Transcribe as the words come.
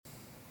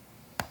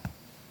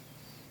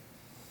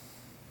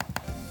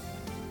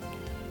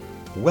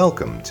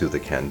Welcome to the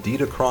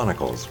Candida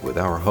Chronicles with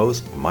our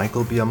host,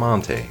 Michael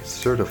Biamonte,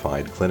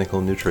 certified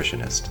clinical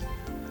nutritionist.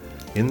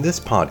 In this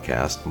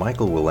podcast,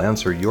 Michael will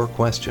answer your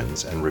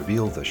questions and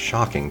reveal the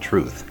shocking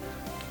truth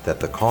that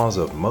the cause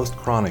of most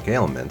chronic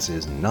ailments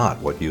is not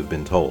what you've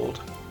been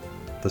told.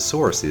 The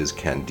source is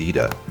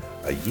Candida,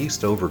 a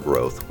yeast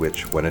overgrowth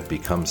which, when it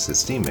becomes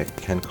systemic,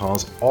 can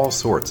cause all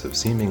sorts of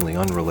seemingly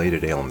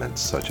unrelated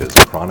ailments such as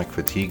chronic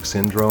fatigue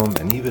syndrome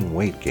and even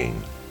weight gain.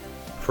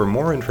 For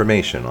more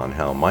information on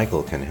how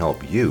Michael can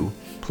help you,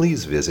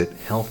 please visit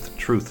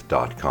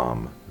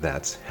healthtruth.com.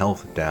 That's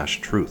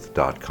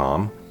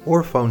health-truth.com,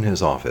 or phone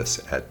his office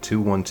at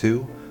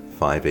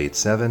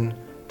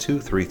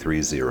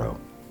 212-587-2330.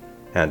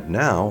 And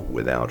now,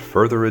 without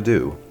further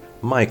ado,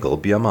 Michael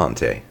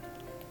Biamonte.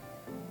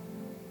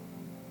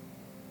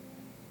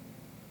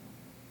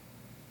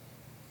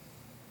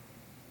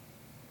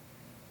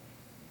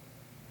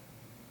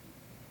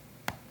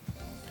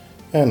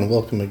 And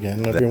welcome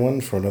again,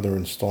 everyone, for another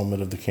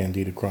installment of the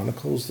Candida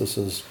Chronicles. This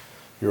is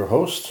your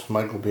host,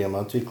 Michael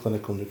Biamonte,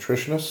 clinical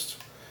nutritionist.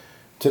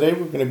 Today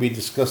we're going to be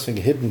discussing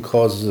hidden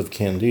causes of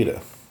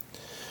Candida.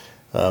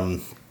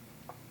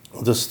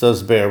 This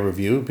does bear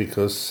review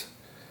because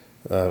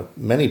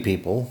many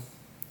people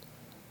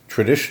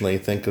traditionally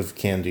think of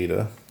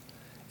Candida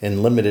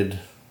in limited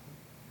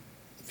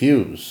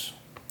views.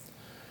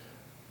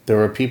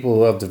 There are people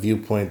who have the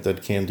viewpoint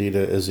that Candida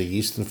is a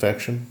yeast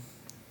infection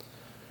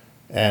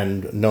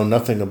and know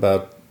nothing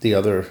about the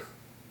other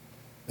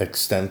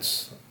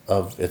extents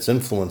of its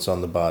influence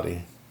on the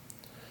body.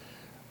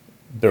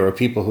 There are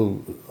people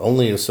who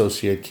only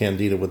associate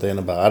Candida with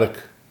antibiotic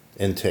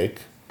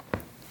intake,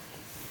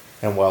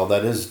 and while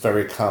that is a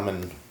very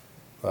common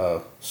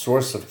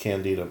source of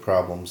Candida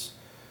problems,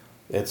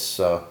 it's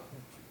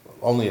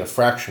only a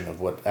fraction of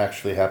what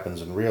actually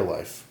happens in real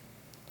life.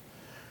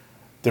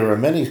 There are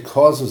many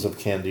causes of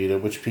Candida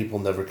which people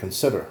never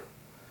consider.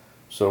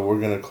 So we're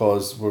going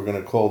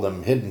to call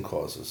them hidden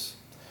causes.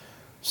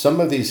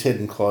 Some of these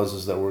hidden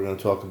causes that we're going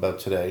to talk about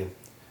today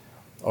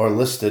are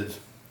listed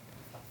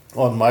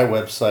on my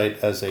website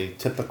as a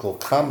typical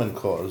common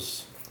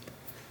cause,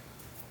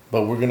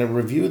 but we're going to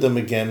review them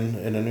again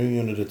in a new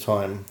unit of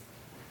time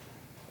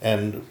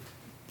and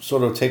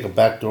sort of take a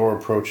backdoor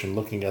approach in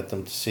looking at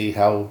them to see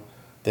how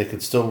they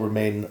could still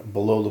remain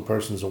below the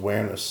person's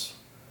awareness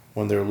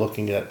when they're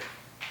looking at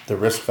the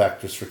risk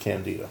factors for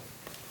Candida.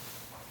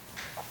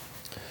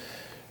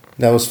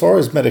 Now, as far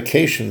as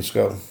medications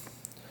go,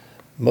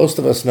 most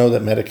of us know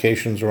that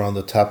medications are on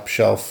the top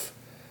shelf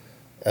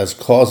as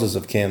causes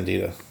of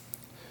Candida.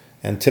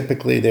 And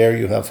typically there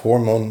you have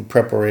hormone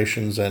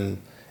preparations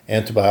and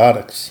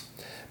antibiotics.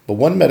 But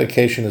one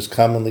medication is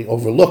commonly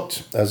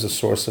overlooked as a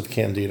source of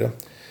Candida,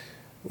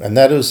 and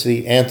that is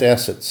the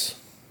antacids.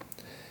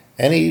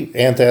 Any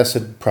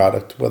antacid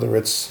product, whether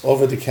it's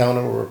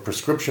over-the-counter or a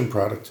prescription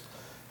product,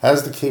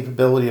 has the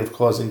capability of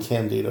causing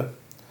Candida,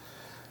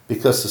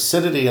 because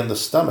acidity in the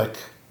stomach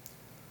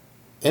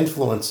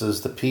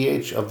influences the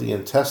pH of the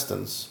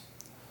intestines,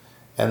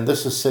 and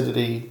this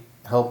acidity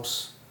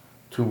helps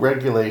to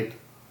regulate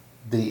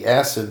the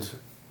acid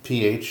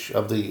pH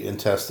of the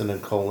intestine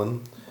and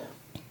colon,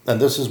 and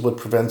this is what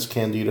prevents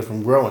Candida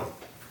from growing.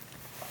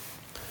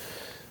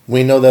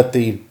 We know that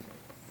the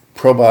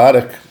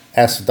probiotic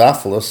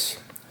acidophilus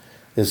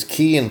is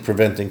key in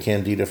preventing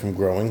Candida from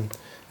growing,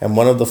 and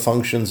one of the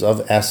functions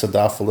of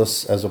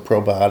acidophilus as a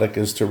probiotic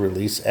is to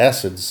release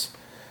acids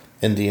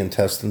in the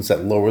intestines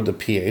that lower the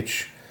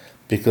pH,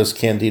 because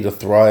Candida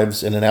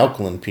thrives in an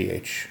alkaline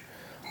pH.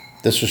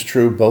 This is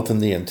true both in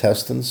the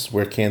intestines,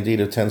 where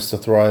Candida tends to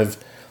thrive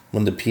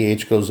when the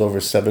pH goes over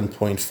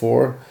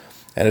 7.4,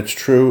 and it's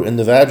true in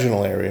the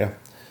vaginal area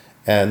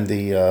and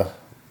the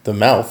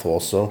mouth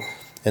also.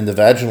 In the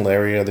vaginal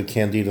area, the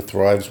Candida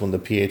thrives when the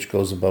pH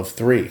goes above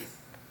 3.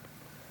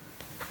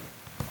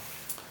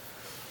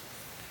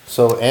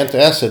 So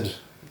antacid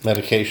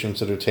medications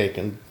that are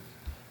taken,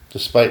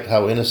 despite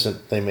how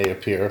innocent they may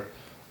appear,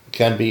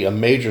 can be a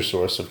major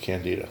source of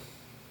Candida.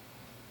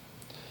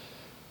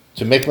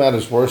 To make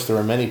matters worse, there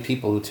are many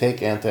people who take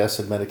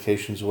antacid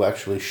medications who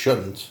actually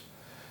shouldn't.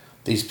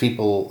 These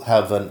people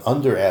have an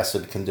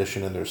underacid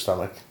condition in their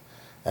stomach,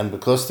 and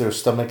because their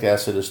stomach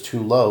acid is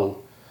too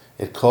low,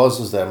 it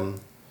causes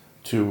them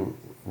to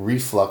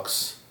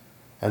reflux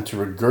and to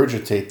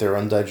regurgitate their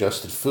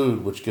undigested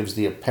food, which gives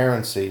the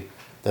apparency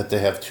that they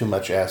have too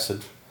much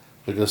acid,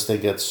 because they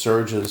get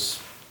surges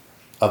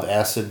of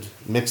acid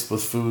mixed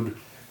with food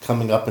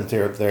coming up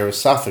into their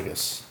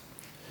esophagus.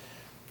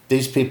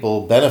 These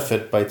people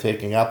benefit by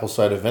taking apple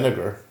cider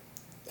vinegar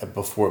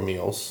before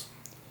meals,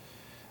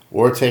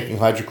 or taking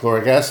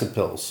hydrochloric acid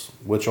pills,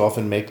 which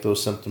often make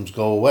those symptoms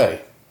go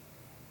away.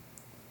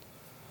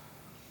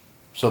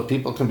 So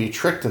people can be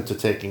tricked into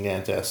taking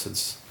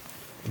antacids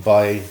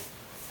by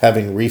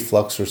having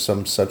reflux or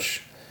some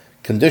such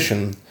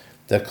condition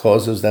that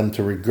causes them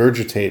to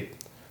regurgitate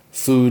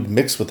food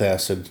mixed with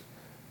acid,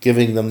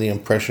 giving them the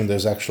impression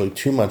there's actually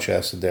too much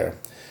acid there.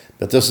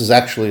 But this is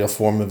actually a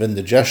form of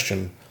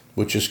indigestion,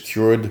 which is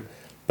cured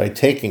by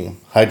taking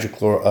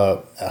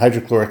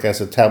hydrochloric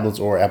acid tablets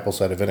or apple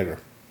cider vinegar.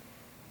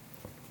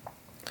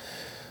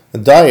 The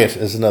diet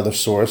is another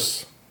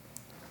source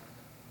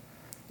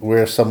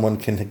where someone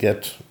can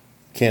get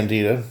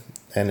Candida,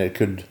 and it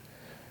could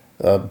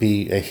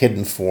be a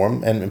hidden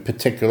form, and in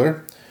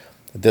particular,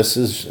 this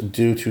is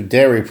due to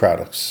dairy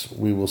products.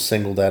 We will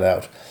single that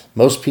out.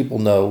 Most people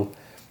know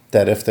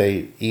that if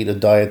they eat a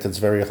diet that's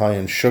very high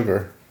in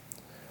sugar,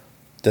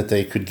 that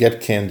they could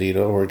get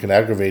Candida or it can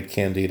aggravate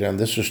Candida, and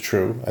this is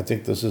true. I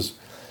think this is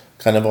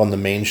kind of on the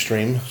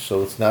mainstream,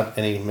 so it's not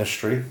any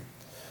mystery.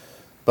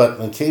 But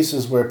in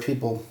cases where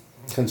people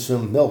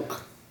consume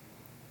milk,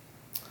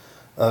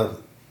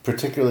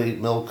 particularly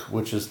milk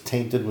which is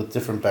tainted with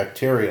different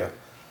bacteria,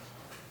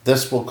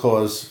 this will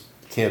cause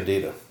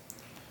Candida.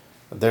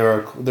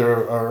 There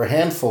are a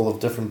handful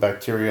of different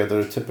bacteria that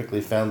are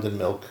typically found in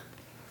milk,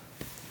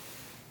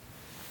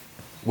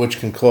 which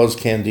can cause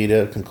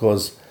Candida, can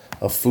cause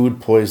a food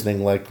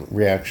poisoning-like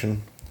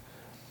reaction,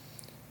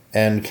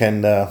 and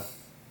can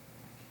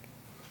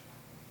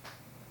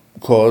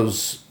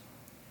cause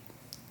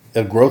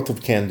a growth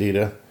of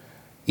Candida,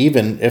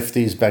 even if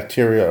these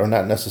bacteria are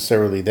not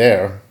necessarily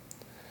there,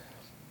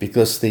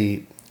 because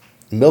the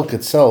milk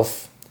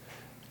itself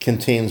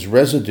contains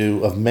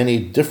residue of many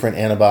different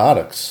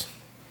antibiotics.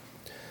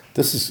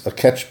 This is a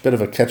bit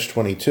of a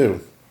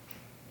catch-22.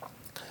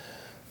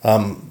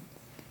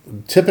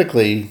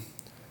 Typically,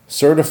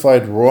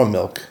 certified raw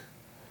milk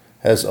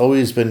has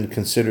always been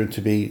considered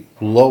to be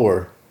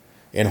lower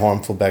in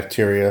harmful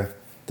bacteria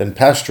than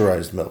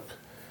pasteurized milk.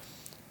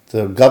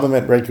 The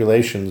government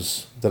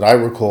regulations that I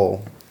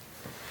recall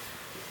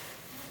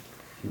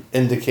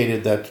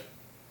indicated that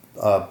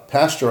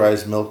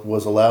pasteurized milk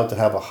was allowed to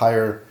have a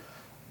higher,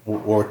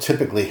 or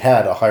typically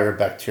had a higher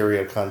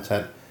bacteria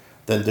content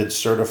than did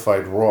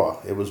certified raw.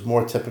 It was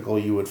more typical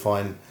you would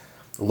find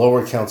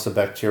lower counts of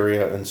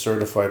bacteria in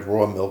certified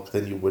raw milk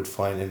than you would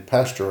find in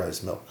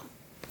pasteurized milk.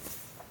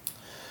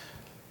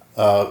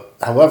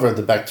 However,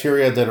 the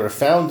bacteria that are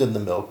found in the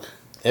milk,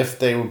 if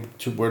they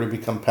were to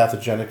become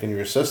pathogenic in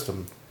your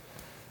system,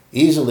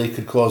 easily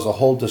could cause a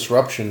whole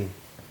disruption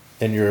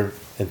in your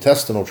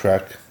intestinal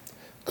tract,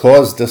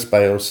 cause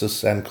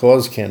dysbiosis, and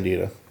cause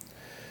Candida.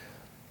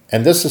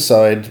 And this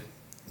aside,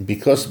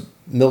 because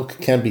milk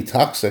can be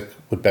toxic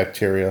with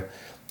bacteria,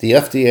 the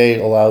FDA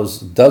allows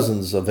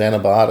dozens of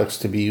antibiotics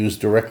to be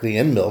used directly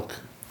in milk.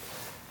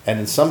 And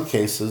in some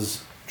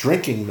cases,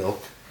 drinking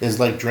milk is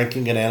like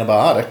drinking an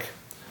antibiotic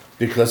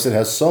because it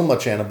has so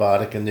much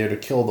antibiotic in there to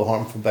kill the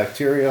harmful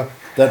bacteria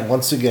that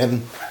once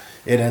again,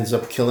 it ends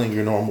up killing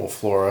your normal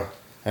flora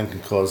and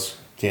can cause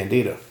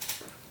Candida.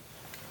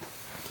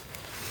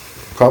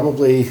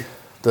 Probably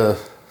the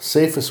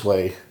safest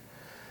way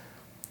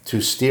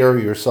to steer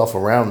yourself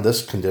around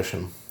this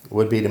condition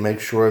would be to make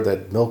sure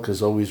that milk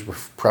is always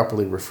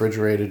properly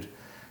refrigerated,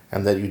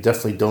 and that you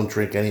definitely don't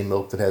drink any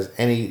milk that has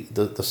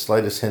the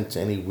slightest hint to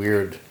any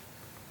weird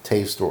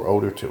taste or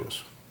odor to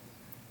it.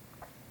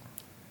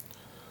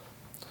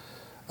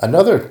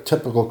 Another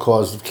typical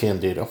cause of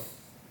Candida,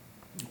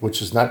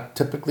 which is not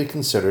typically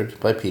considered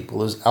by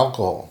people, is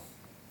alcohol.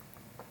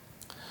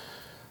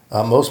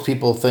 Most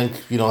people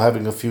think,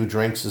 having a few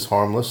drinks is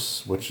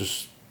harmless, which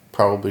is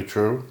probably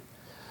true.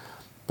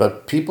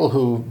 But people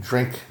who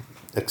drink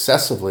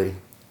excessively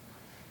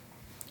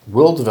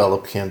will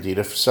develop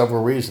Candida for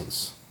several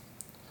reasons.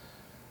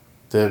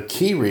 The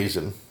key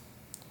reason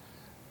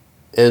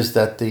is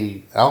that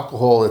the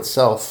alcohol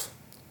itself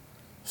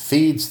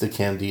feeds the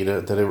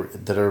Candida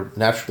that are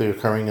naturally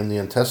occurring in the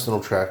intestinal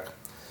tract,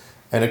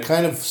 and it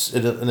kind of,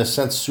 in a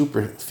sense,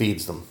 super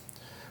feeds them.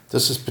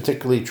 This is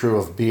particularly true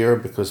of beer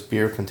because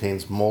beer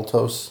contains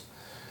maltose.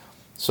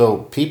 So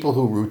people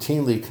who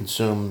routinely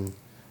consume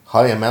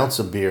high amounts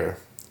of beer,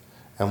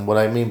 and what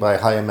I mean by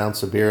high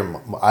amounts of beer,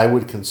 I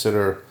would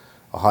consider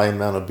a high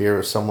amount of beer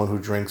as someone who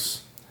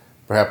drinks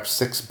perhaps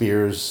 6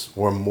 beers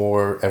or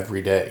more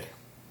every day.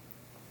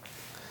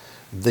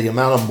 The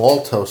amount of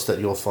maltose that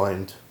you'll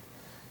find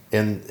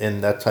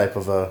in that type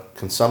of a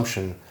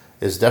consumption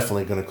is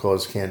definitely going to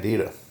cause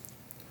Candida.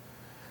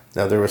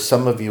 Now, there are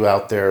some of you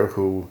out there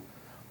who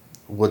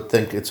would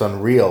think it's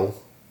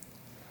unreal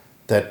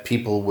that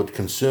people would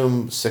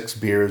consume 6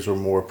 beers or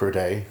more per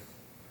day.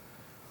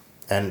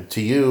 And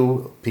to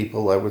you,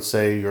 people, I would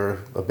say you're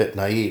a bit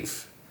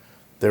naive.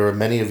 There are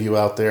many of you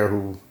out there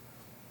who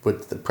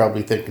would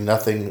probably think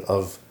nothing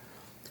of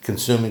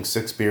consuming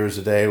 6 beers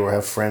a day or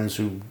have friends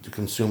who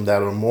consume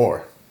that or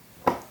more.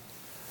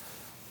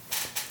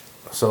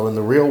 So in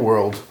the real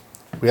world,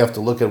 we have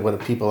to look at what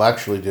people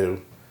actually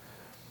do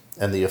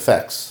and the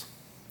effects.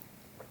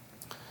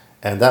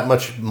 And that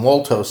much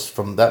maltose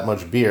from that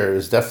much beer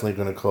is definitely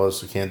going to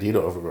cause a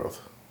Candida overgrowth.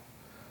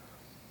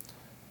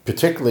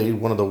 Particularly,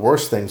 one of the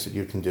worst things that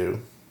you can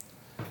do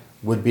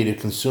would be to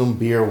consume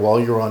beer while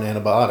you're on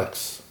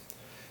antibiotics.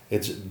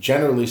 It's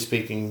generally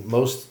speaking,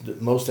 most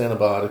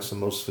antibiotics and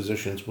most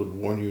physicians would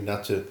warn you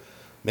not to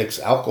mix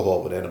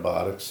alcohol with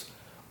antibiotics.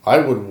 I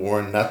would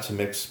warn not to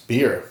mix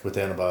beer with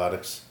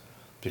antibiotics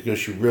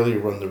because you really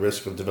run the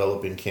risk of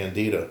developing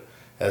Candida.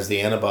 as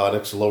the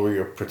antibiotics lower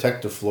your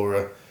protective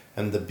flora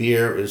and the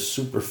beer is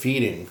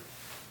superfeeding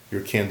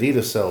your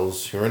Candida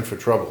cells, you're in for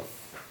trouble.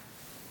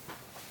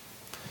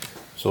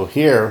 So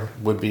here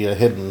would be a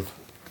hidden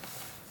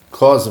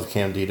cause of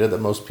Candida that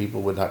most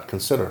people would not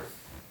consider.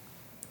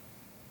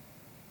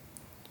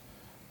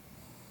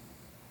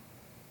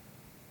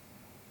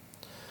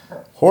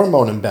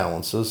 Hormone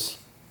imbalances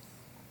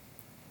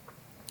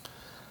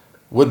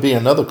would be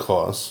another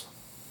cause.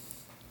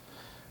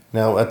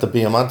 Now, at the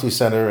Biamonte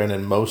Center and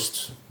in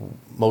most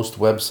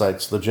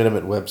websites,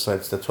 legitimate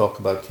websites that talk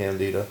about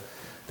Candida,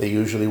 they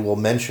usually will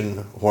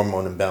mention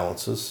hormone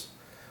imbalances.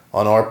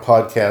 On our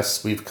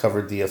podcasts, we've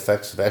covered the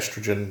effects of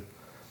estrogen,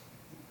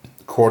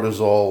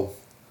 cortisol,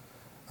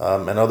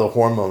 and other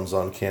hormones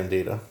on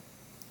Candida.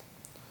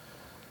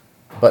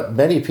 But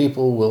many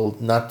people will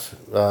not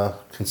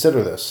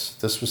consider this.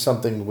 This was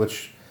something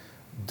which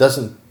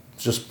doesn't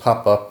just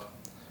pop up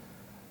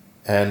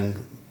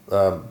and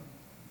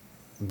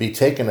be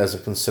taken as a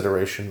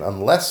consideration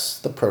unless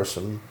the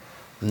person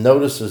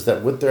notices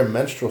that with their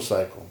menstrual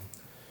cycle,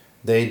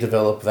 they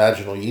develop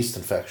vaginal yeast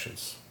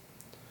infections.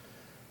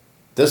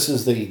 This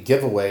is the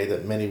giveaway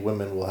that many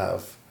women will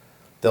have.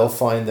 They'll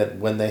find that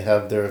when they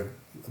have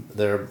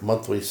their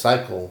monthly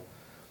cycle,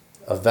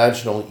 a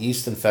vaginal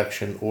yeast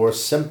infection or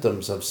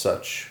symptoms of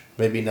such,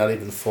 maybe not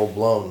even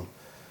full-blown,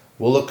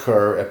 will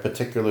occur at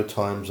particular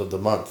times of the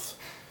month.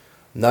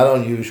 Not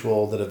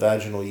unusual that a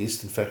vaginal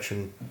yeast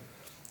infection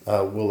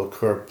will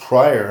occur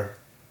prior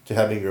to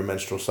having your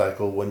menstrual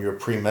cycle when you're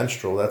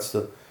premenstrual. That's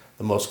the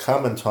most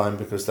common time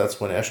because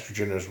that's when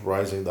estrogen is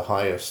rising the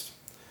highest.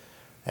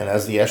 And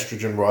as the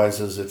estrogen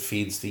rises, it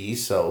feeds the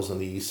yeast cells and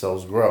the yeast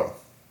cells grow.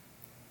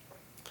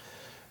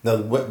 Now,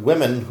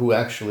 women who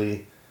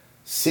actually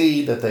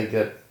see that they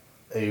get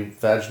a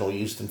vaginal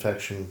yeast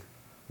infection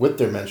with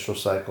their menstrual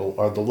cycle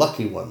are the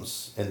lucky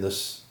ones in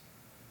this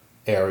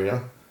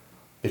area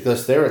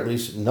because they're at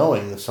least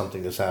knowing that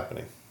something is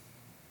happening.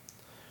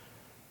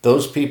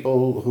 Those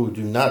people who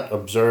do not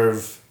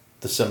observe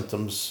the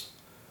symptoms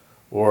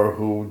or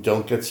who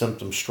don't get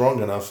symptoms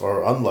strong enough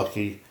are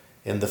unlucky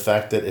in the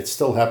fact that it's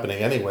still happening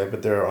anyway,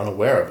 but they're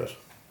unaware of it.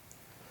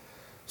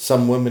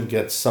 Some women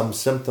get some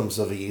symptoms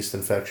of a yeast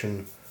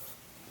infection,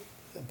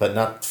 but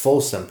not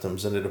full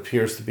symptoms, and it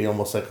appears to be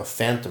almost like a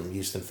phantom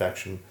yeast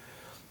infection.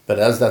 But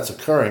as that's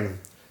occurring,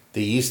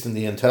 the yeast in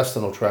the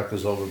intestinal tract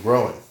is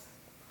overgrowing.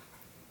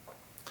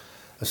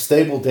 A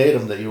stable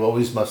datum that you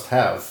always must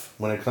have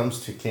when it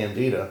comes to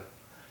Candida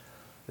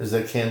is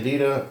that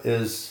Candida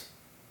is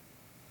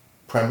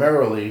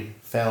primarily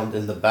found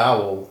in the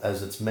bowel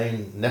as its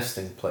main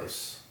nesting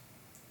place.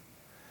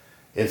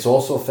 It's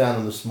also found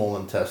in the small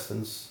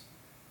intestines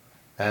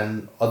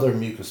and other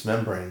mucous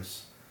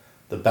membranes.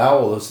 The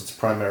bowel is its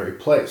primary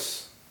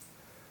place.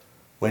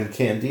 When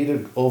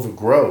Candida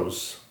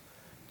overgrows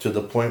to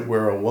the point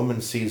where a woman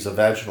sees a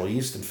vaginal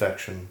yeast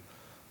infection,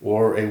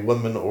 or a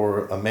woman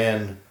or a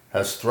man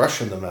has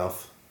thrush in the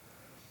mouth,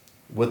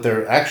 what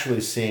they're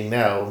actually seeing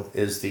now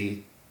is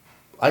the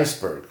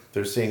iceberg.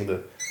 They're seeing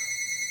the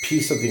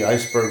piece of the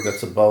iceberg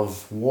that's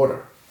above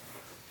water.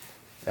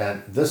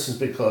 And this is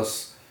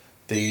because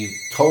the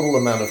total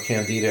amount of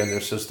Candida in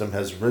their system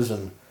has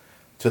risen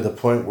to the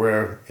point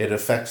where it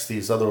affects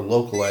these other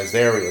localized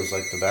areas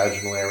like the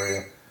vaginal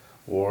area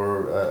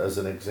or, as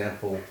an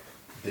example,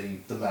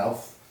 the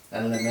mouth.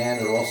 And in a man,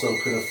 it also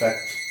could affect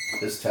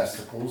his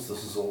testicles.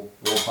 This is all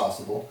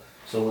possible.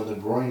 So in the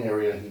groin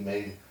area, he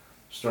may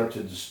start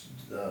to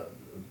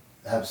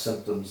have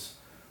symptoms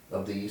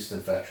of the yeast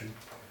infection.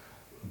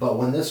 But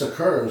when this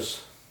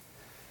occurs,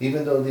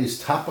 even though these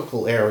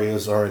topical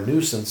areas are a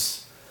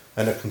nuisance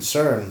and a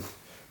concern,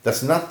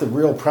 that's not the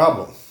real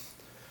problem.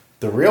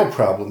 The real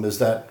problem is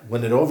that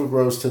when it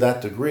overgrows to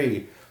that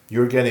degree,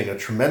 you're getting a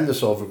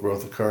tremendous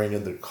overgrowth occurring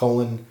in the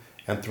colon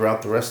and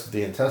throughout the rest of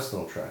the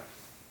intestinal tract.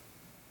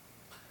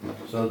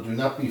 So do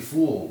not be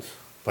fooled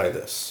by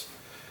this.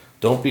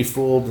 Don't be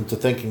fooled into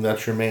thinking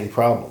that's your main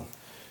problem.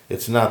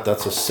 It's not.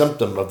 That's a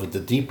symptom of the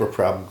deeper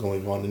problem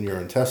going on in your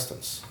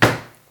intestines.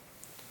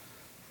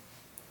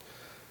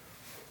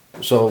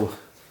 So,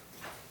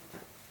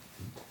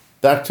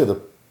 back to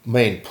the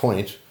main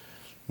point,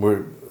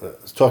 we're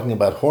talking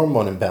about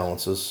hormone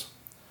imbalances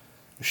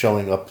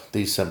showing up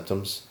these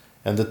symptoms.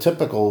 And the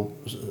typical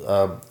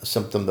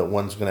symptom that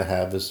one's going to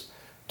have is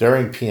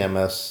during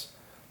PMS,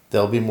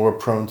 they'll be more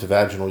prone to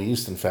vaginal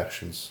yeast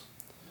infections.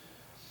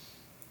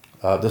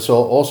 This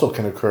also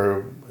can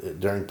occur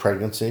during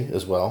pregnancy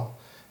as well.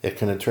 It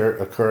can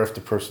occur if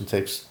the person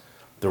takes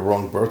the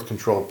wrong birth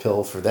control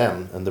pill for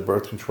them, and the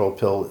birth control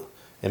pill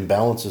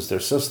imbalances their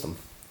system.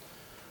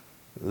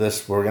 We're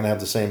going to have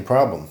the same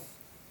problem.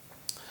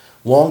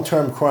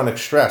 Long-term chronic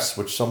stress,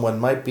 which someone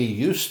might be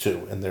used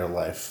to in their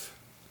life,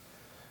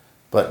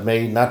 but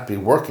may not be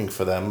working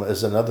for them,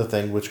 is another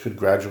thing which could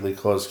gradually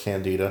cause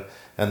Candida,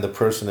 and the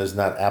person is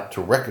not apt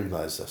to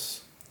recognize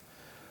this.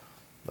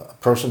 A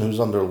person who's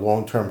under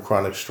long-term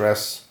chronic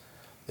stress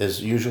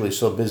is usually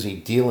so busy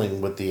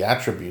dealing with the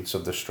attributes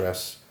of the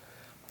stress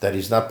that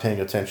he's not paying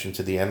attention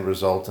to the end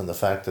result and the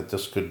fact that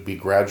this could be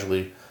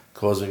gradually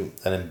causing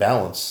an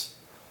imbalance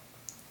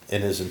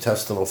in his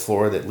intestinal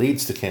flora that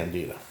leads to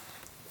Candida.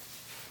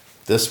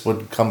 This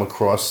would come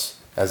across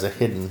as a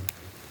hidden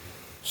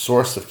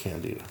source of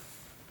Candida.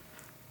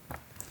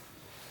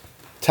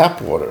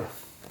 Tap water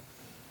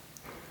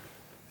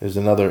is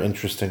another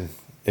interesting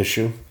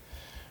issue.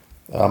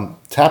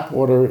 Tap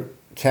water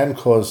can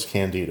cause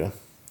Candida.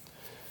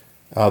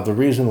 The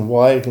reason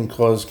why it can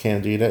cause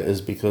Candida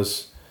is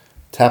because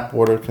tap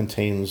water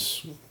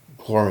contains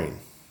chlorine.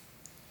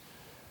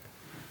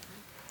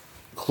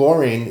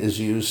 Chlorine is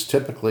used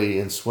typically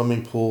in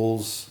swimming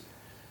pools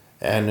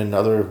and in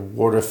other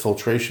water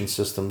filtration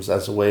systems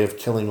as a way of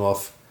killing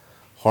off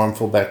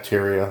harmful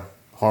bacteria,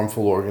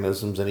 harmful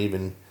organisms, and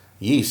even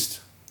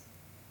yeast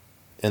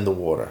in the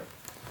water.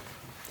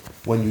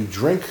 When you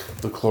drink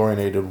the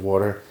chlorinated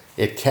water,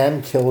 it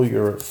can kill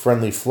your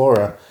friendly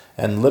flora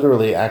and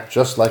literally act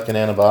just like an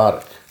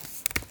antibiotic.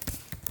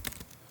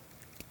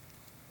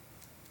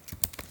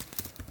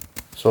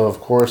 So,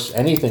 of course,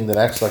 anything that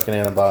acts like an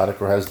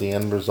antibiotic or has the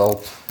end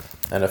result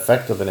and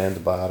effect of an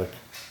antibiotic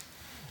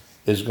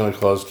is going to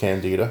cause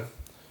Candida.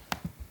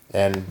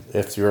 And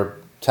if your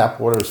tap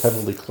water is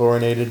heavily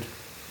chlorinated,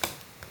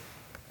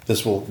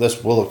 this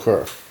will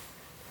occur.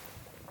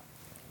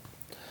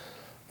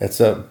 It's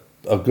a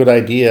good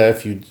idea,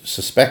 if you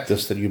suspect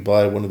this, that you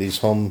buy one of these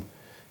home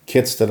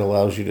kits that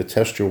allows you to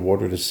test your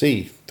water to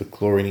see the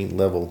chlorine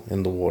level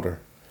in the water.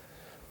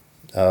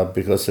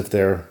 Because if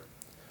there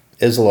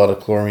is a lot of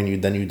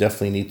chlorine, then you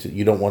definitely need to,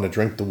 you don't want to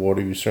drink the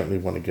water. You certainly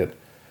want to get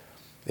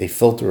a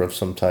filter of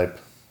some type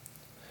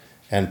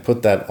and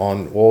put that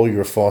on all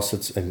your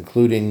faucets,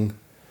 including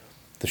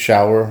the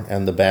shower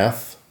and the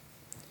bath,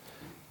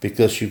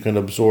 because you can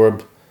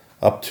absorb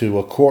up to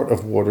a quart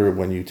of water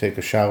when you take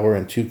a shower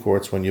and 2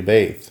 quarts when you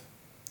bathe.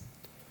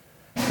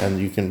 And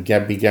you can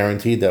be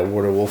guaranteed that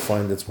water will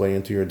find its way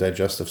into your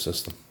digestive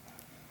system.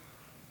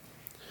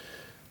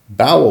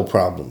 Bowel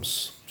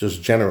problems,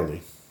 just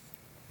generally,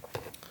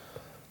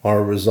 are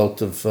a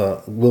result of,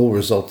 will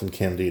result in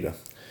Candida.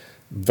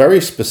 Very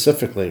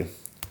specifically,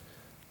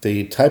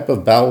 the type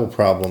of bowel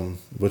problem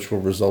which will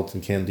result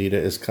in Candida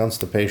is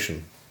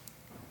constipation.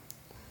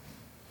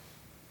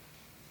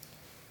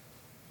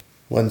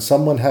 When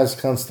someone has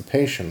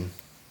constipation,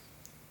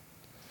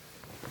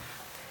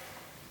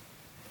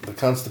 the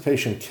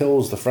constipation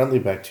kills the friendly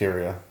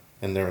bacteria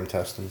in their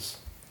intestines.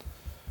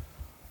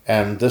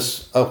 And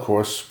this, of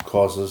course,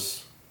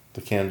 causes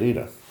the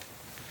Candida.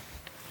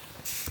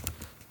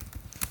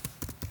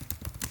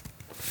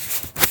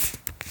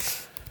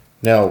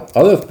 Now,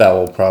 other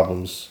bowel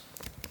problems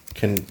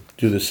can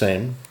do the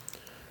same.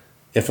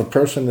 If a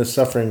person is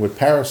suffering with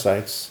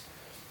parasites,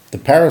 the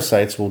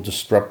parasites will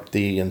disrupt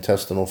the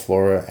intestinal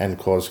flora and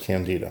cause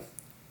Candida.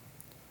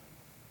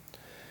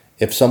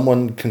 If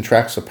someone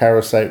contracts a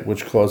parasite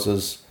which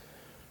causes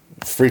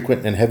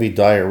frequent and heavy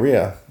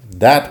diarrhea,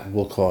 that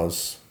will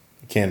cause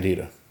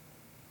Candida.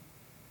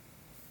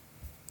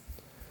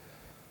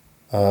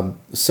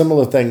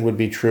 Similar thing would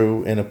be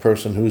true in a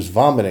person who's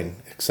vomiting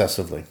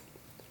excessively.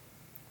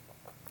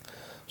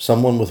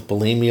 Someone with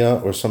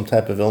bulimia or some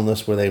type of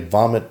illness where they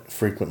vomit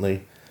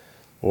frequently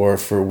or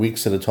for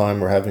weeks at a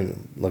time or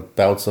having like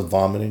bouts of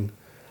vomiting,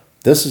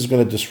 this is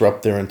going to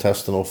disrupt their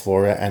intestinal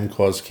flora and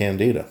cause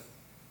Candida.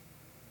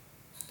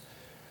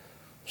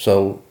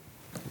 So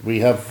we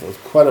have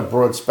quite a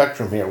broad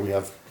spectrum here. We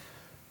have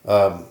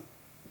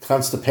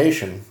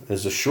constipation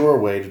is a sure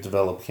way to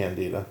develop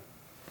Candida,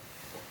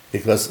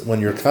 because when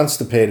you're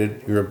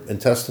constipated, your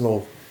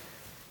intestinal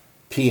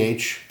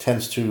pH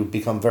tends to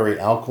become very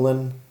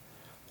alkaline.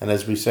 And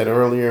as we said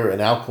earlier,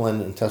 an alkaline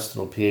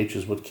intestinal pH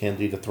is what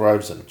Candida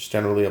thrives in. It's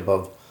generally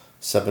above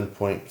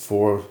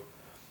 7.4,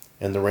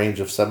 in the range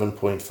of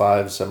 7.5,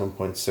 7.6,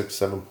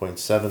 7.7,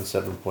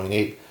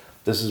 7.8.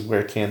 This is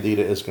where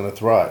Candida is going to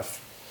thrive.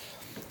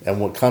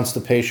 And what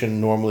constipation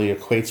normally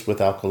equates with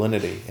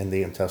alkalinity in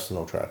the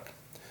intestinal tract.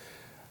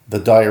 The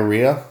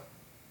diarrhea,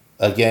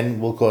 again,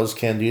 will cause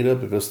Candida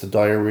because the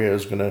diarrhea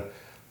is going to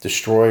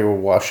destroy or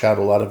wash out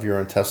a lot of your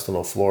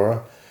intestinal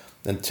flora.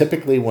 And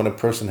typically when a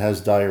person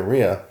has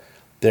diarrhea,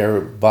 their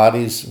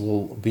bodies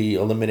will be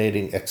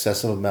eliminating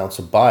excessive amounts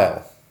of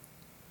bile.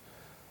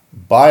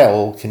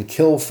 Bile can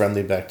kill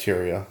friendly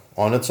bacteria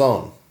on its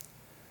own,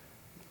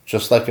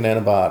 just like an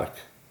antibiotic.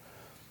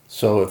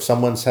 So if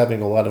someone's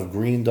having a lot of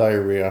green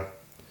diarrhea,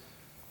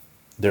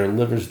 their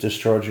liver's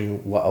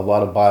discharging a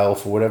lot of bile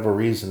for whatever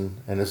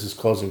reason, and this is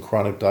causing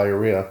chronic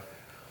diarrhea,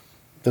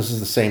 this is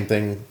the same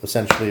thing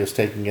essentially as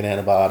taking an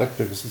antibiotic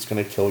because it's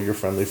going to kill your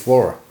friendly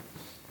flora.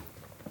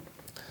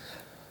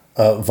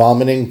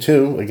 Vomiting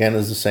too, again,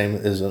 is the same,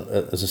 is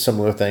a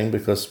similar thing,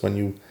 because when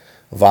you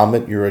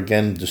vomit, you're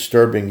again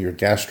disturbing your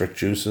gastric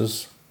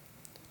juices,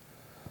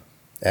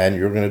 and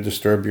you're going to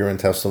disturb your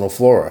intestinal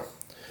flora.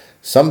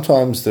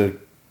 Sometimes the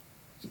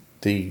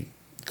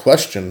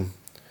question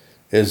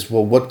is,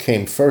 well, what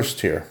came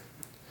first here?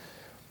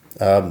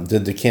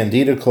 Did the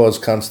Candida cause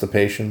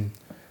constipation?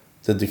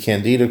 Did the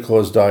Candida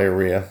cause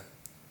diarrhea?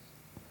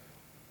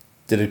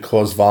 Did it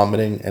cause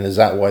vomiting? And is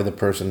that why the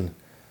person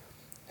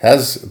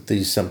has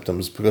these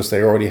symptoms because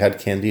they already had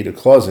Candida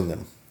causing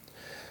them.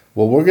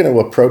 Well, we're going to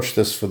approach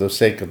this for the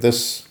sake of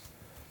this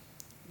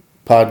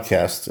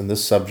podcast and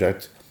this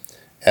subject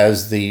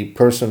as the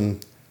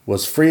person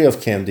was free of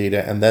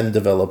Candida and then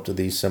developed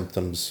these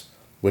symptoms,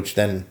 which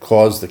then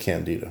caused the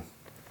Candida.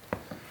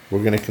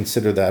 We're going to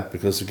consider that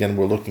because, again,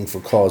 we're looking for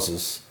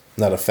causes,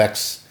 not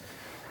effects,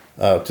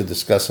 to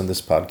discuss in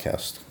this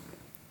podcast.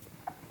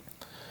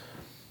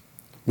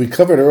 We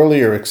covered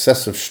earlier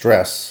excessive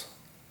stress.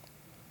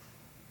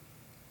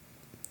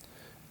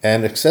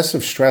 And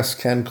excessive stress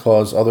can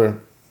cause other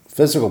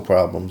physical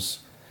problems,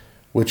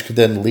 which could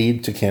then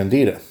lead to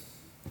Candida.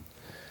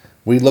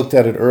 We looked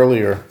at it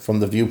earlier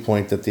from the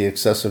viewpoint that the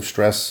excessive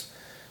stress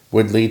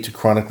would lead to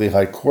chronically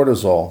high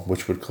cortisol,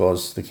 which would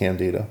cause the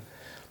Candida.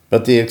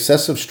 But the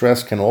excessive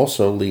stress can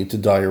also lead to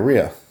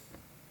diarrhea.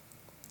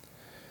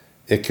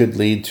 It could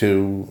lead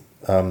to,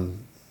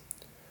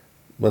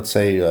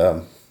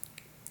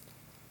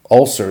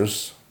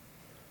 ulcers,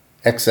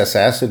 excess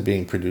acid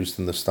being produced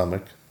in the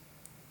stomach.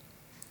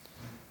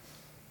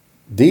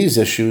 These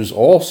issues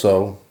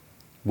also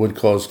would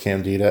cause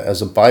Candida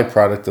as a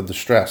byproduct of the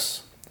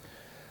stress.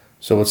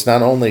 So it's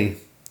not only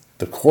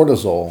the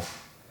cortisol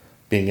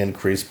being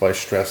increased by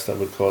stress that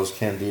would cause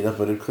Candida,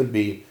 but it could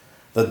be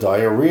the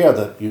diarrhea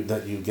that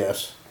you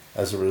get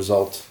as a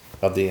result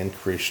of the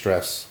increased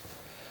stress.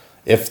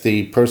 If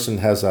the person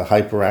has a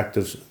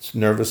hyperactive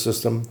nervous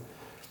system,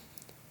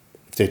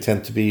 if they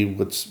tend to be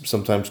what's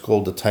sometimes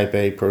called the type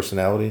A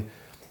personality,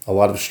 a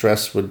lot of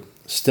stress would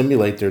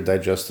stimulate their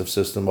digestive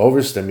system,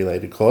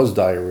 overstimulate it, cause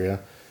diarrhea,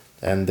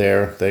 and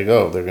there they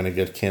go. They're going to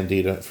get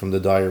Candida from the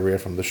diarrhea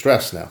from the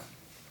stress now.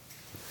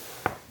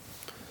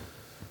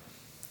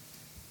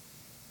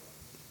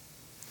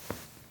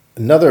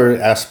 Another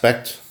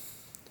aspect,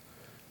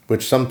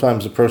 which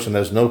sometimes a person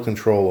has no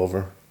control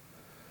over,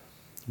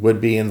 would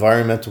be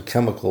environmental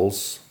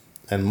chemicals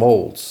and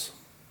molds.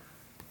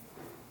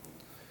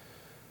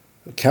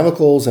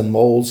 Chemicals and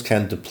molds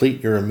can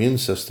deplete your immune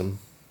system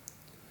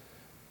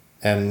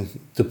and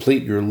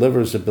deplete your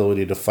liver's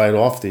ability to fight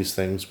off these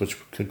things, which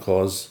could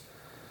cause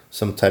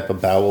some type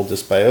of bowel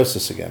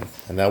dysbiosis again.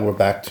 And now we're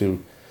back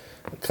to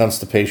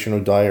constipation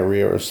or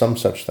diarrhea or some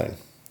such thing.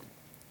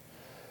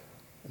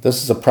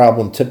 This is a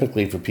problem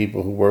typically for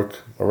people who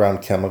work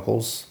around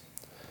chemicals.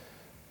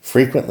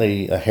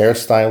 Frequently a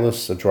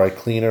hairstylist, a dry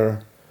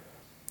cleaner,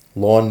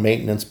 lawn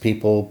maintenance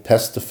people,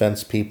 pest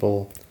defense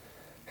people,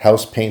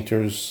 house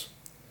painters,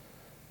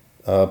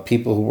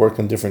 people who work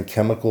in different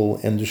chemical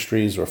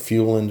industries or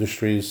fuel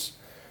industries,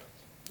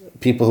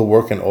 people who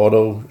work in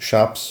auto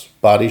shops,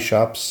 body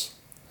shops.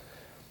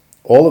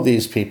 All of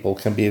these people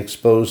can be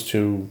exposed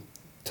to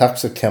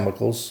toxic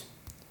chemicals.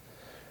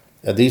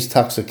 These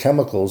toxic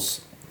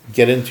chemicals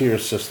get into your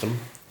system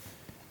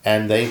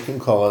and they can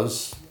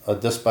cause a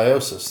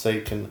dysbiosis. They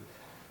can,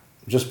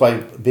 just by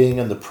being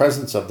in the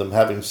presence of them,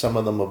 having some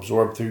of them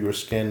absorbed through your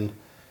skin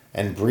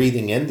and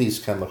breathing in these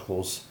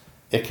chemicals,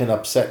 it can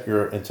upset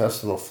your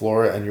intestinal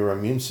flora and your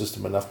immune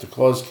system enough to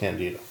cause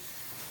Candida.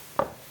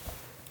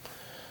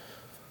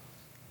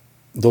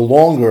 The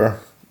longer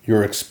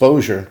your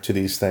exposure to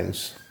these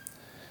things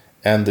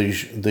and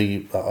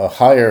the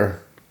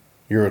higher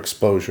your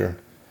exposure,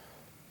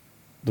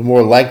 the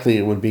more likely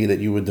it would be that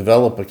you would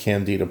develop a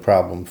Candida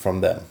problem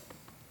from them.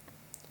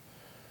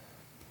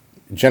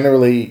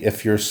 Generally,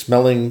 if you're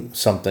smelling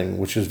something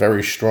which is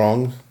very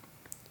strong,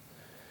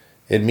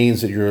 it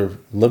means that your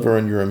liver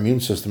and your immune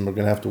system are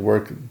going to have to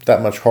work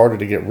that much harder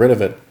to get rid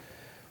of it.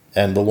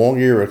 And the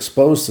longer you're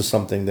exposed to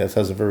something that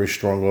has a very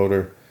strong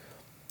odor,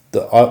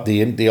 the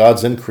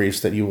odds increase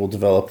that you will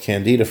develop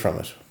Candida from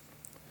it.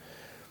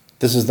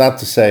 This is not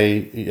to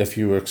say if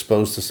you were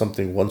exposed to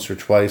something once or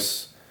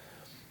twice,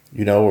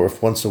 or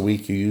if once a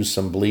week you use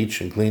some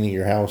bleach in cleaning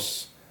your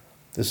house.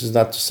 This is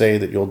not to say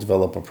that you'll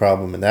develop a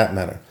problem in that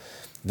manner.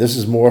 This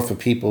is more for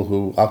people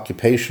who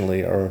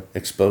occupationally are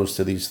exposed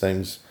to these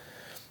things,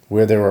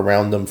 where they're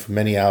around them for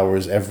many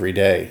hours every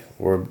day,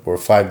 or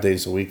 5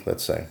 days a week,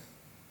 let's say.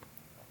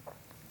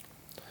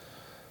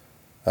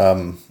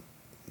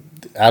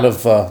 Out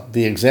of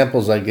the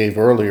examples I gave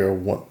earlier,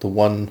 the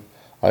one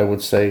I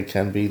would say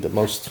can be the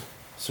most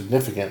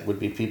significant would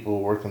be people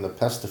who work in the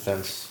pest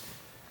defense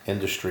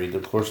industry.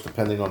 Of course,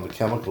 depending on the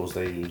chemicals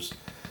they use.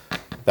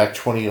 Back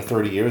 20 or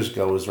 30 years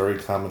ago, it was very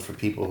common for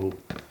people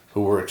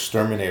who were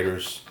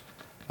exterminators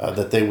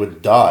that they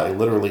would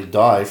literally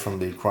die from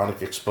the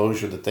chronic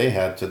exposure that they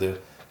had to the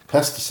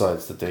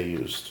pesticides that they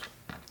used.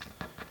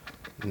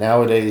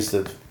 Nowadays,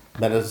 the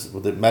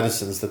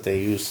medicines that they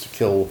use to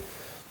kill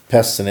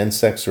pests and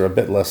insects are a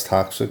bit less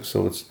toxic,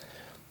 so it's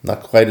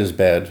not quite as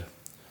bad,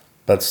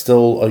 but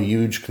still a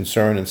huge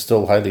concern and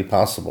still highly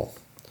possible.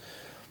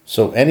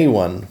 So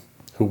anyone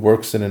who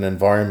works in an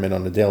environment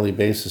on a daily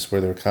basis where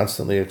they're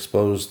constantly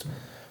exposed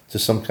to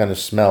some kind of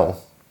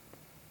smell,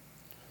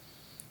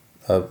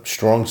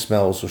 strong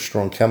smells or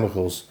strong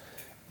chemicals,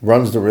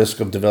 runs the risk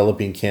of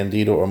developing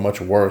Candida or much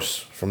worse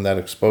from that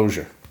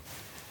exposure.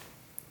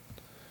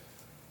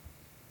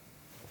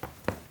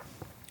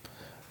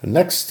 The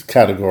next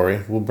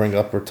category we'll bring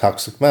up are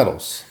toxic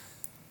metals.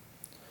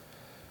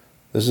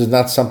 This is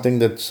not something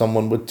that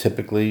someone would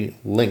typically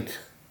link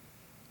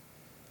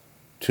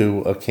to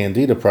a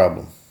Candida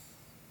problem.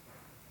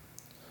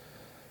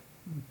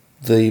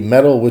 The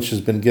metal which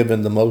has been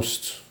given the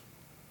most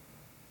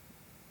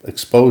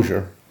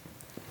exposure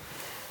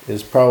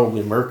is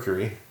probably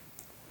mercury.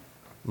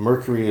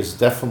 Mercury is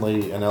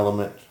definitely an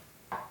element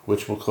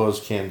which will cause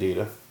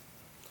Candida.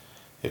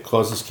 It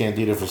causes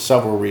Candida for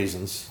several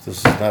reasons. This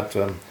is not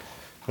going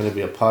to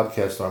be a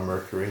podcast on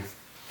mercury,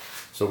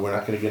 so we're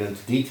not going to get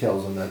into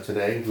details on that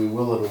today. We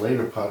will at a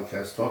later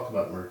podcast talk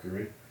about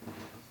mercury.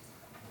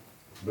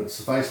 But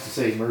suffice to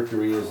say,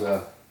 mercury is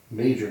a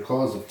major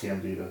cause of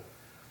Candida.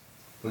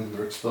 When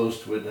you're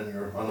exposed to it and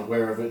you're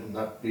unaware of it and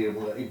not being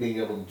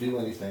able to do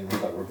anything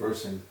without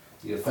reversing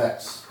the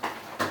effects.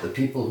 The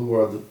people who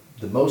are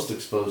the most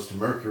exposed to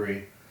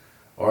mercury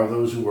are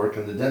those who work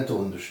in the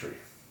dental industry.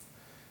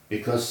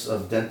 Because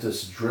of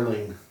dentists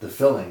drilling the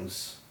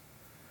fillings,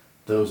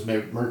 those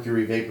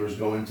mercury vapors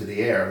go into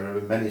the air. There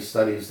are many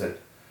studies that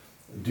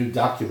do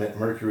document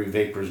mercury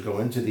vapors go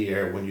into the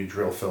air when you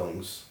drill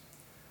fillings.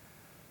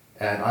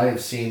 And I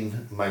have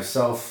seen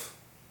myself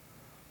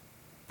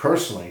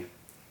personally,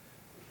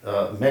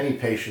 many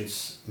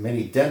patients,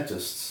 many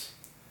dentists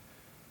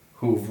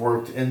who've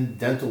worked in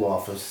dental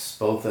office,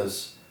 both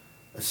as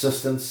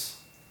assistants,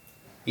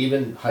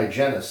 even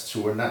hygienists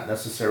who are not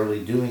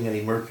necessarily doing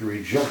any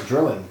mercury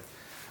drilling,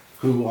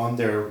 who on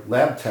their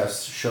lab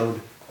tests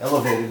showed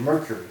elevated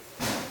mercury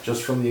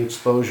just from the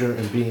exposure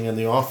and being in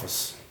the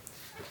office.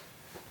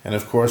 And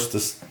of course,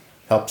 this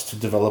helps to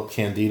develop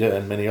Candida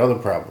and many other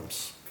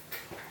problems.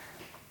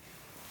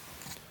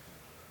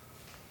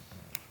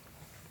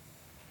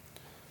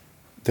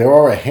 There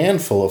are a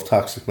handful of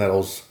toxic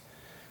metals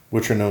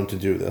which are known to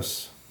do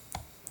this.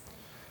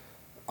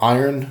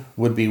 Iron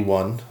would be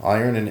one.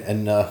 Iron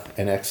in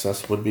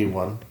excess would be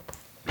one.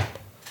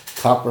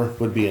 Copper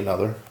would be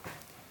another.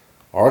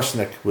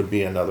 Arsenic would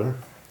be another.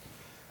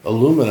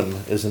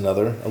 Aluminum is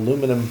another.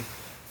 Aluminum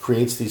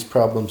creates these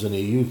problems in a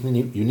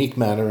unique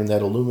manner in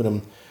that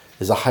aluminum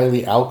is a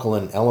highly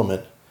alkaline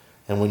element.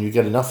 And when you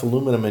get enough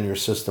aluminum in your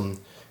system,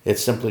 it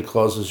simply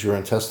causes your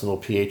intestinal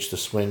pH to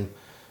swing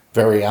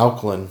very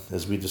alkaline,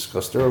 as we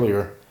discussed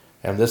earlier,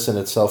 and this in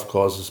itself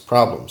causes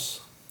problems.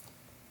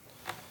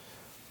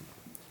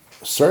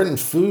 Certain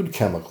food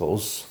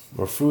chemicals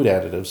or food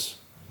additives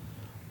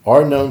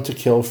are known to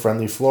kill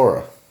friendly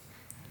flora.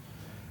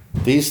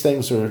 These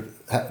things are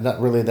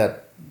not really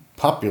that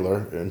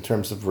popular in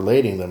terms of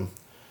relating them,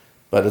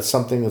 but it's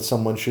something that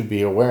someone should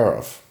be aware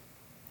of.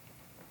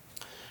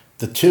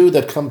 The two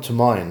that come to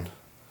mind,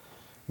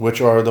 which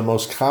are the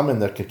most common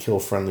that could kill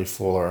friendly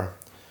flora,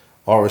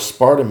 are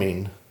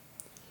aspartame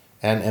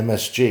and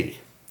MSG.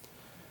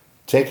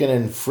 Taken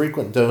in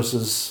frequent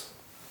doses,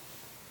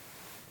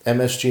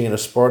 MSG and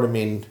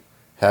aspartame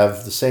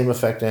have the same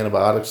effect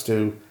antibiotics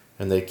do,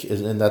 in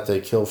that they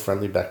kill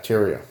friendly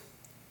bacteria.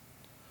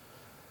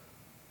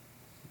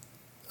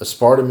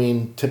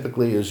 Aspartame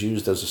typically is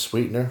used as a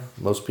sweetener.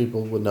 Most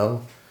people would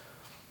know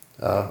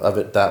of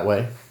it that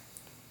way.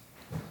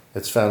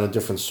 It's found in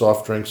different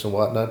soft drinks and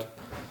whatnot.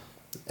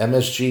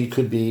 MSG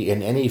could be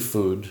in any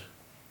food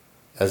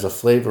as a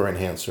flavor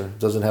enhancer. It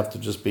doesn't have to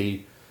just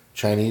be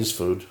Chinese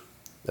food,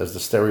 as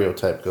the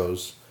stereotype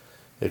goes.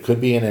 It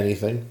could be in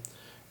anything.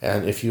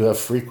 And if you have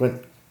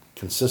frequent,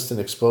 consistent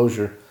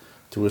exposure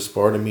to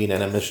aspartame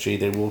and MSG,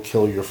 they will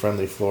kill your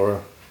friendly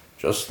flora,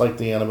 just like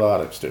the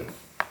antibiotics do.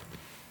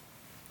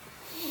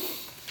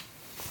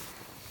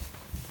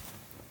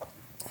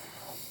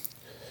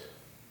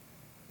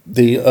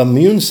 The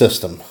immune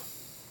system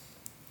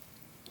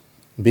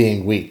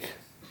being weak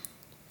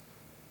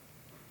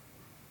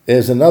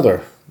is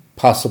another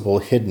possible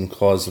hidden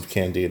cause of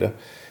Candida.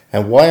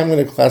 And why I'm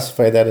going to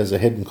classify that as a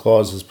hidden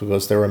cause is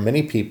because there are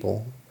many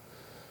people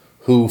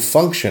who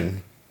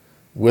function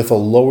with a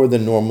lower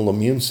than normal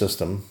immune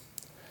system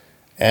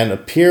and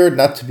appear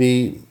not to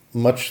be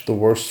much the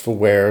worse for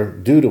wear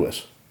due to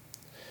it.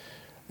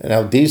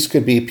 Now, these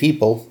could be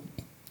people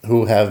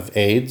who have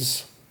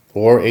AIDS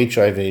or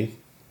HIV,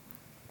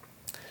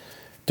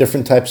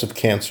 different types of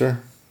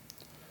cancer,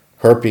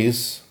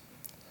 herpes,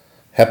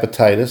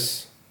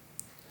 hepatitis.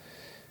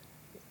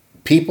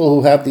 People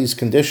who have these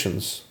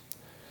conditions,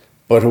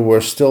 but who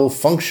are still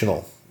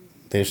functional,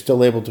 they're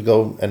still able to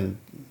go and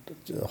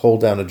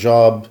hold down a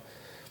job,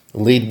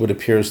 lead what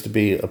appears to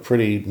be a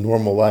pretty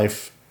normal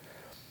life,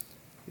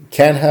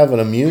 can have an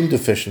immune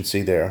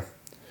deficiency there,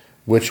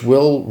 which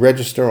will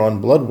register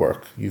on blood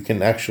work. You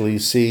can actually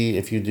see,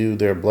 if you do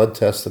their blood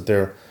test, that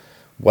their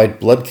white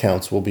blood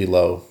counts will be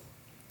low.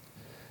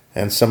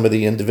 And some of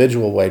the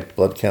individual white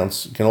blood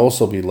counts can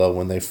also be low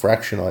when they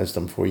fractionize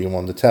them for you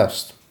on the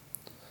test.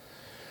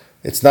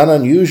 It's not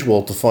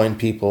unusual to find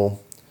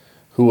people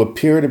who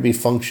appear to be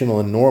functional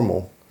and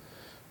normal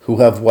who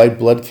have white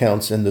blood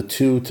counts in the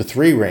 2 to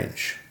 3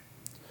 range.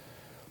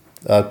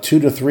 2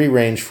 to 3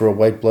 range for a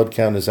white blood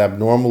count is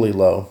abnormally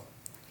low,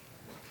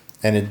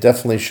 and it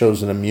definitely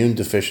shows an immune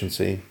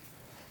deficiency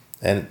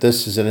And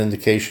this is an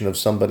indication of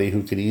somebody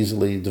who could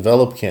easily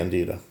develop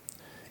Candida,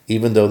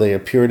 even though they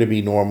appear to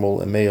be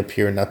normal and may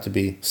appear not to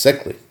be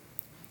sickly.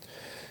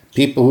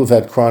 People who've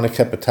had chronic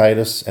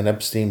hepatitis and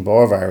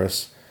Epstein-Barr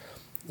virus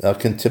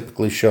can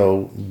typically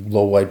show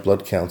low white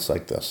blood counts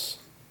like this.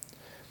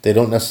 They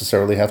don't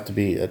necessarily have to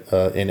be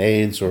in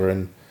AIDS or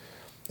in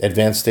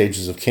advanced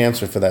stages of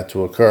cancer for that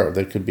to occur.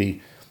 They could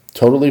be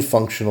totally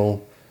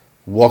functional,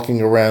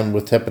 walking around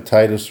with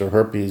hepatitis or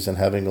herpes and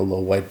having a low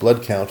white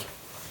blood count,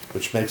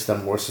 which makes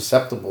them more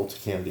susceptible to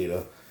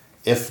Candida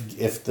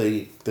if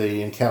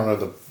they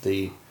encounter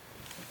the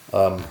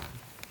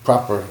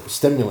proper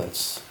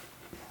stimulants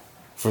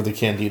for the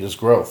Candida's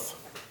growth.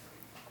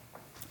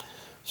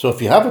 So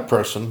if you have a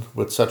person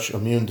with such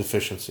immune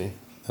deficiency,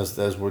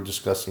 as we're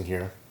discussing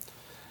here,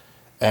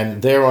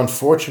 and they're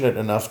unfortunate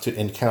enough to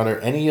encounter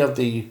any of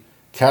the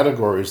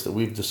categories that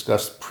we've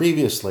discussed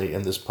previously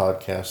in this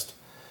podcast,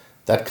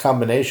 that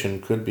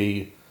combination could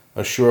be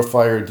a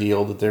surefire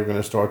deal that they're going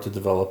to start to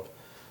develop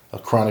a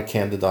chronic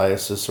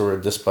candidiasis or a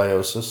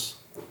dysbiosis,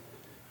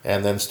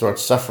 and then start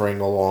suffering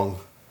along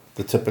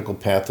the typical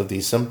path of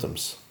these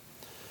symptoms.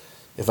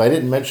 If I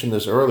didn't mention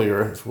this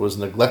earlier, if it was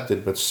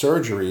neglected, but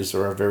surgeries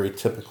are a very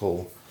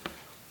typical,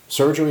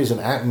 surgeries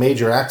and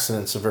major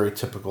accidents are very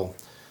typical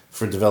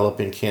for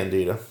developing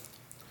Candida.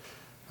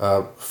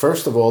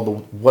 First of all, the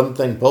one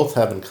thing both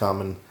have in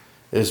common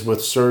is with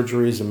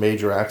surgeries and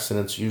major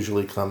accidents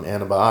usually come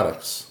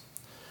antibiotics.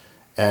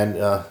 And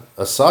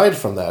aside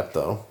from that,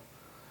 though,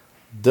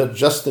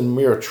 just the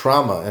mere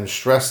trauma and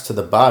stress to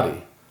the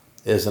body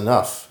is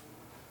enough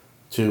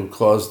to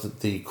cause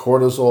the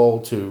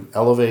cortisol to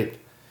elevate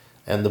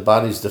and the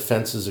body's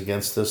defenses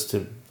against this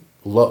to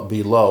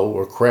be low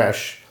or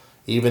crash,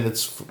 even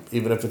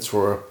if it's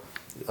for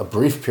a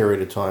brief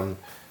period of time.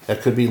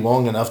 That could be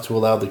long enough to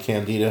allow the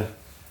Candida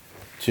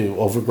to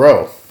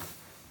overgrow.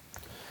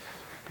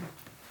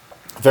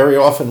 Very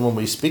often when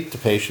we speak to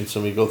patients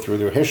and we go through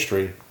their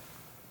history,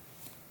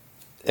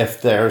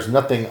 if there's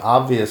nothing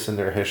obvious in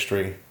their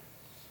history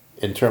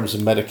in terms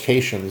of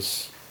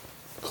medications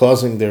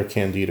causing their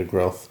Candida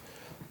growth,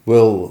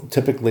 we'll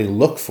typically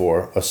look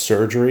for a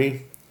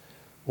surgery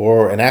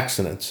or an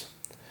accident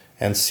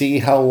and see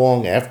how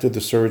long after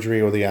the surgery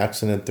or the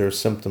accident their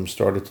symptoms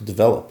started to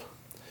develop.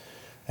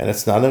 And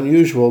it's not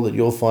unusual that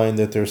you'll find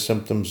that their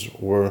symptoms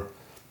were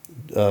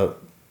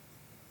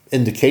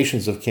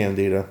indications of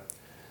Candida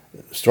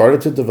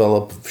started to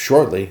develop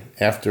shortly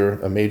after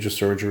a major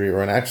surgery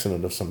or an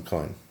accident of some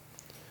kind.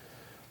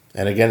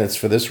 And again, it's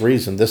for this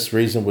reason. This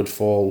reason would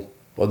fall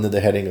under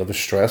the heading of a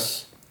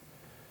stress,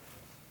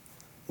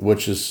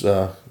 which is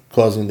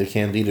causing the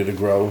Candida to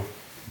grow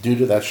due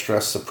to that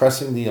stress,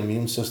 suppressing the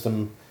immune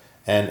system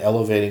and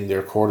elevating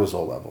their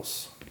cortisol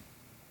levels.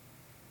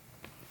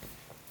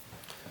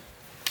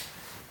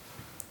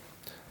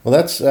 Well,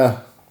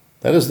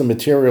 that is the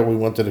material we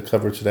wanted to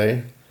cover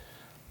today.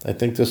 I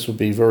think this will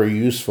be very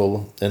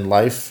useful in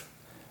life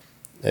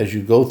as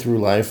you go through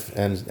life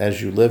and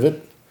as you live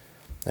it,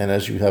 and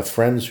as you have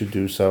friends who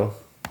do so,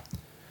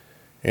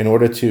 in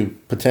order to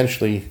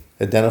potentially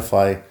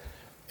identify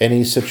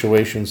any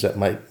situations that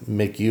might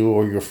make you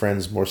or your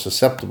friends more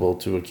susceptible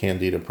to a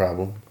Candida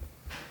problem.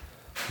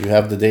 You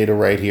have the data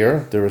right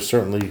here. There are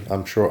certainly,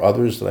 I'm sure,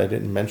 others that I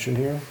didn't mention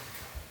here.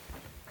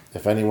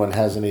 If anyone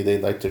has any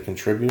they'd like to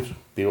contribute,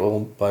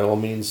 by all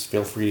means,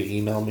 feel free to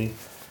email me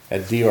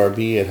at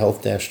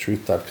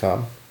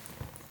drb@health-truth.com.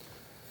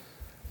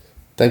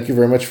 Thank you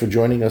very much for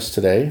joining us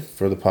today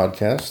for the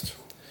podcast,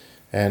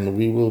 and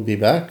we will be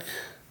back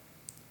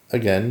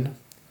again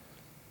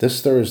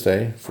this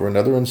Thursday for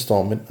another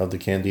installment of the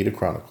Candida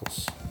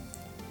Chronicles.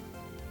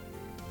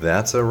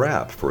 That's a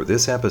wrap for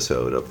this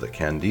episode of the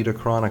Candida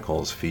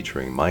Chronicles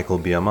featuring Michael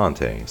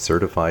Biamonte,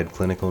 certified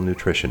clinical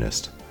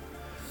nutritionist.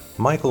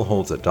 Michael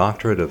holds a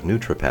doctorate of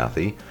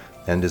naturopathy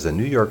and is a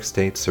New York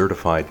State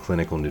certified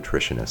clinical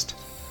nutritionist.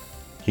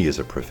 He is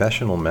a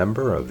professional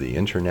member of the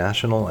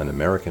International and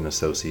American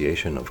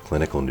Association of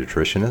Clinical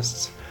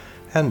Nutritionists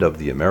and of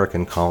the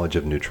American College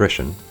of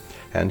Nutrition,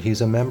 and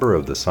he's a member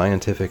of the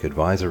Scientific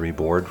Advisory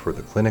Board for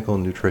the Clinical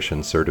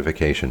Nutrition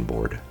Certification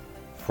Board.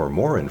 For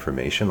more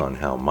information on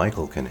how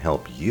Michael can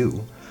help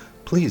you,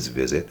 please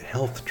visit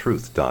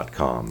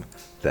healthtruth.com.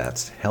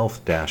 That's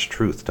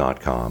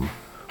health-truth.com,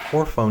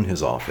 or phone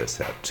his office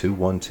at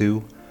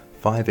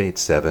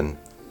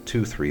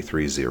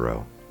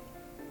 212-587-2330.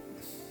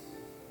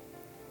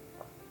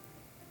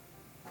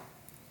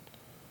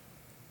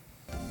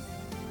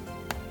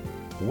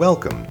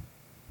 Welcome